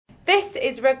This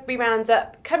is Rugby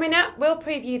Roundup. Coming up, we'll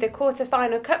preview the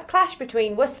quarter-final cup clash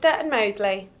between Worcester and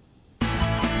Moseley.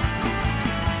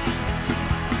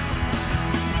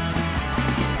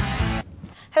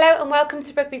 Hello and welcome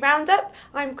to Rugby Roundup.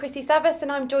 I'm Chrissy Savas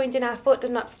and I'm joined in our Fort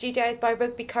Dunlop studios by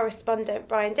rugby correspondent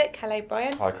Brian Dick. Hello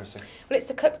Brian. Hi Chrissy. Well, it's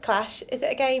the cup clash. Is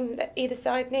it a game that either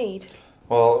side need?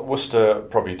 Well, Worcester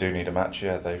probably do need a match.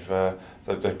 Yeah,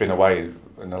 they've been away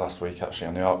in the last week actually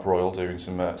on the Ark Royal doing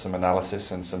some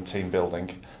analysis and some team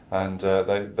building, and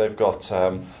they've got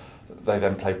they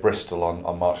then play Bristol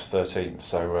on March 13th.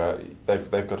 So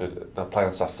they'll play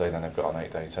on Saturday. Then they've got an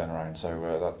 8-day turnaround.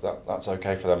 So that's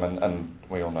okay for them. And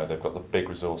we all know they've got the big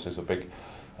resources, a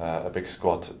big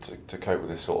squad to cope with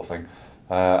this sort of thing.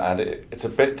 And it's a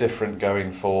bit different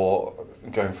going for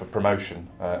promotion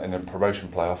in a promotion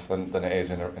playoff than it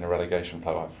is in a relegation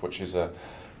playoff, which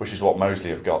is what Moseley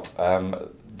have got.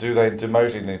 Do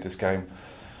Moseley need this game?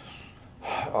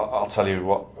 I'll tell you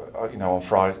what. On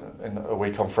Friday, in a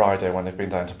week on Friday when they've been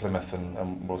down to Plymouth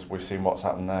and we've seen what's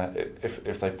happened there.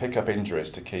 If they pick up injuries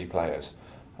to key players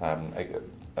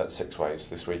at Six Ways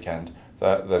this weekend,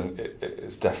 then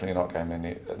it's definitely not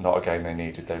a game they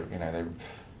needed.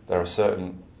 There are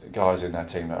certain guys in their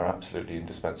team that are absolutely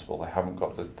indispensable. They haven't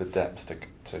got the depth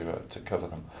to cover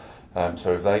them.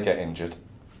 So if they get injured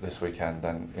this weekend,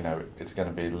 then it's going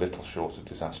to be little short of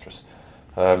disastrous.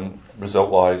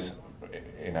 Result-wise,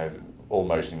 all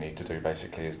Moseley need to do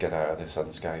basically is get out of this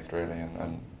unscathed, really,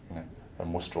 and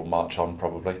Worcester will march on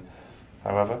probably.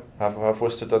 However, have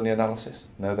Worcester done the analysis?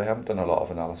 No, they haven't done a lot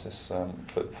of analysis.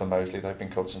 For Moseley, they've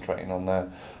been concentrating on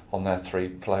their three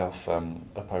playoff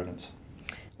opponents.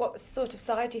 What sort of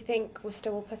side do you think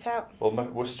Worcester will put out? Well,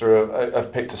 Worcester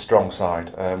have picked a strong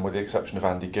side, with the exception of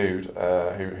Andy Good,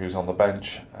 who's on the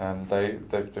bench.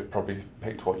 They've probably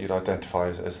picked what you'd identify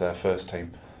as their first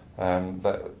team.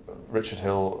 Richard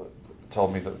Hill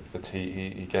told me that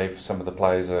he gave some of the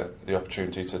players the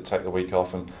opportunity to take the week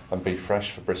off and be fresh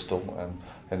for Bristol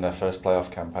in their first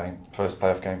playoff game.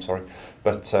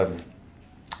 But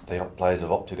the players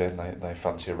have opted in. They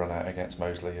fancy a run out against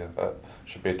Moseley.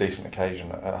 Should be a decent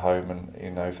occasion at home, and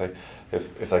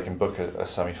if they can book a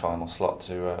semi-final slot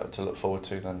to look forward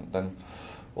to, then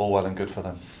all well and good for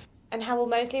them. And how will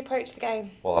Moseley approach the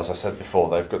game? Well, as I said before,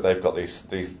 they've got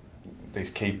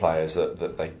these key players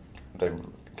that they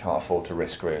can't afford to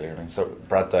risk, really. I mean, so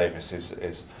Brad Davis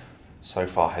is so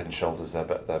far head and shoulders their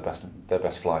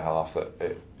best fly half that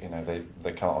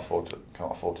they can't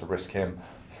afford to risk him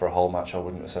for a whole match. I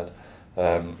wouldn't have said.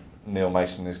 Neil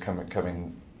Mason is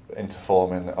coming into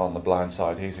form on the blind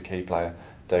side. He's a key player.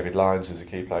 David Lyons is a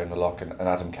key player in the lock, and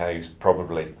Adam Cave's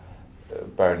probably,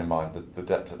 bearing in mind the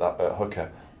depth of that hooker,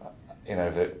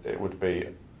 that it would be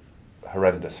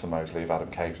horrendous for Moseley if Adam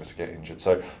Caves was to get injured.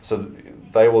 So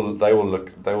they will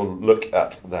look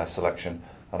at their selection,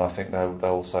 and I think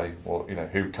they'll say, well,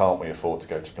 who can't we afford to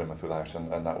go to Plymouth without,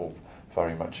 and that will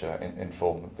very much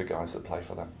inform the guys that play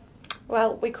for them.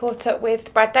 Well, we caught up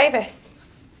with Brad Davis.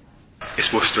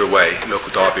 It's Worcester away, local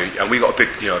derby, and we got a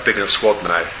big enough squad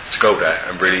now to go there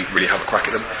and really have a crack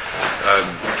at them.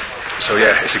 So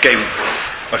yeah, it's a game.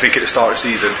 I think at the start of the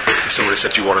season, if someone had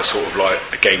said, do you want a sort of like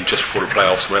a game just before the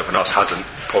playoffs and everyone else hasn't,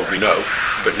 probably no.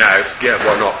 But now, yeah,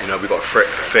 why not? We've got a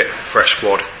fit, fresh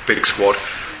squad, big squad.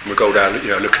 And we'll go down,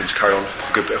 looking to carry on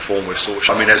a good bit of form with sort of.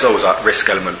 I mean, there's always that risk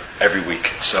element every week.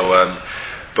 So,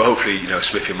 but hopefully,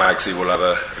 Smithy and Magsy will have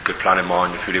a good plan in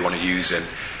mind of who they want to use, and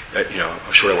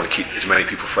I'm sure they want to keep as many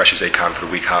people fresh as they can for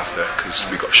the week after, because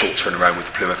we've got a short turnaround with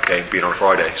the Plymouth game being on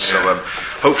Friday. So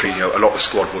hopefully, a lot of the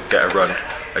squad will get a run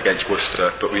against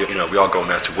Worcester, but we are going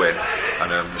there to win,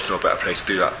 and there's no better place to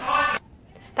do that.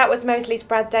 That was Moseley's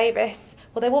Brad Davis.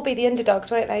 Well, they will be the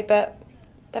underdogs, won't they? But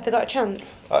have they got a chance?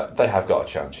 They have got a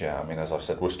chance, yeah. I mean, as I've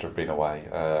said, Worcester have been away.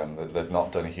 They've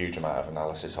not done a huge amount of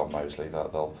analysis on Moseley.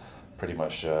 They'll pretty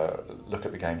much look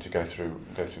at the game to go through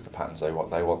the patterns they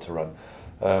want to run.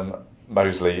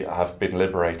 Moseley have been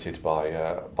liberated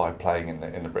by playing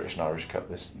in the British and Irish Cup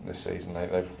this season.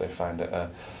 They've found it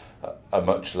a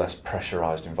much less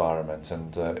pressurised environment,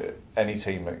 and any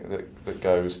team that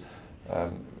goes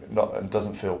and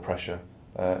doesn't feel pressure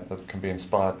that can be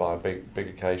inspired by a big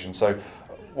occasion. So,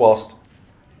 whilst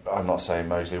I'm not saying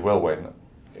Moseley will win,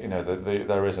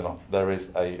 there is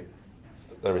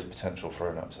potential for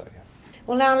an upset. Yeah.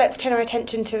 Well, now let's turn our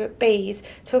attention to Bees.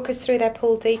 Talk us through their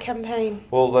Pool D campaign.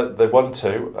 Well, they won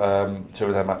two of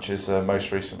their matches.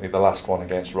 Most recently, the last one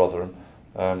against Rotherham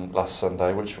last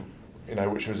Sunday, which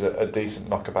was a decent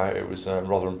knockabout. It was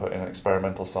Rotherham put in an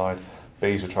experimental side.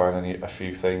 Bees were trying a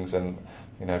few things, and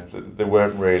they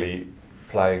weren't really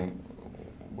playing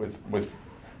with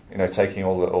taking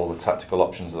all the tactical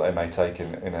options that they may take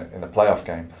in a playoff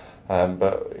game.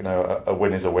 But a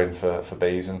win is a win for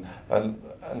Bees, and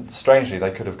strangely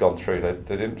they could have gone through.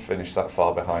 They didn't finish that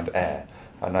far behind Ayr,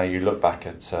 and now you look back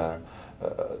at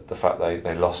the fact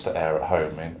they lost to Ayr at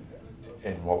home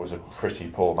in what was a pretty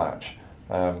poor match.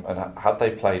 And had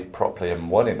they played properly and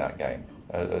won in that game,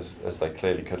 as they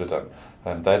clearly could have done,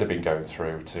 they'd have been going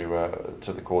through to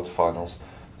the quarterfinals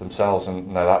themselves.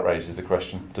 And now that raises the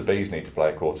question: do Bees need to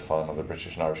play a quarterfinal of the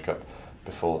British and Irish Cup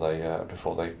before they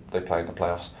play in the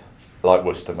playoffs? Like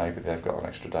Worcester, maybe they've got an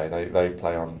extra day. They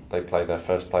play their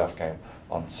first playoff game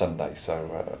on Sunday,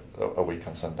 so a week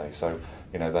on Sunday. So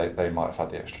they might have had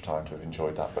the extra time to have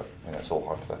enjoyed that, but it's all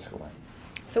hypothetical now.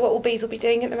 So what will Bees be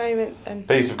doing at the moment?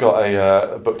 Bees have got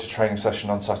a booked a training session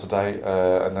on Saturday,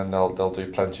 and then they'll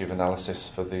do plenty of analysis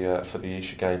for the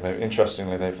Esher game.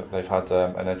 Interestingly, they've had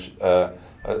a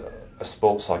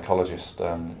sports psychologist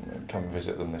come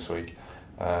visit them this week.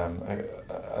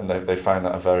 And they found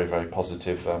that a very, very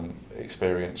positive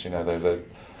experience. They've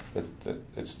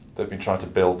been trying to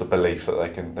build the belief that they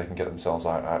can get themselves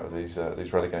out of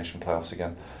these relegation playoffs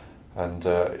again. And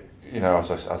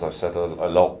as I've said a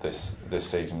lot this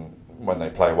season, when they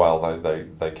play well,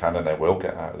 they can and they will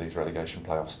get out of these relegation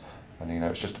playoffs. And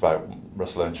it's just about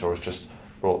Russell Earnshaw has just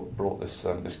brought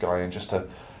this guy in just as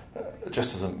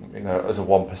a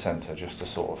 1%er, just to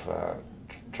sort of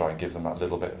try and give them that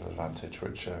little bit of advantage,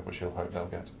 which you'll hope they'll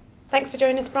get. Thanks for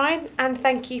joining us, Brian, and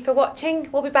thank you for watching.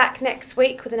 We'll be back next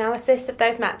week with analysis of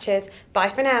those matches. Bye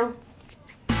for now.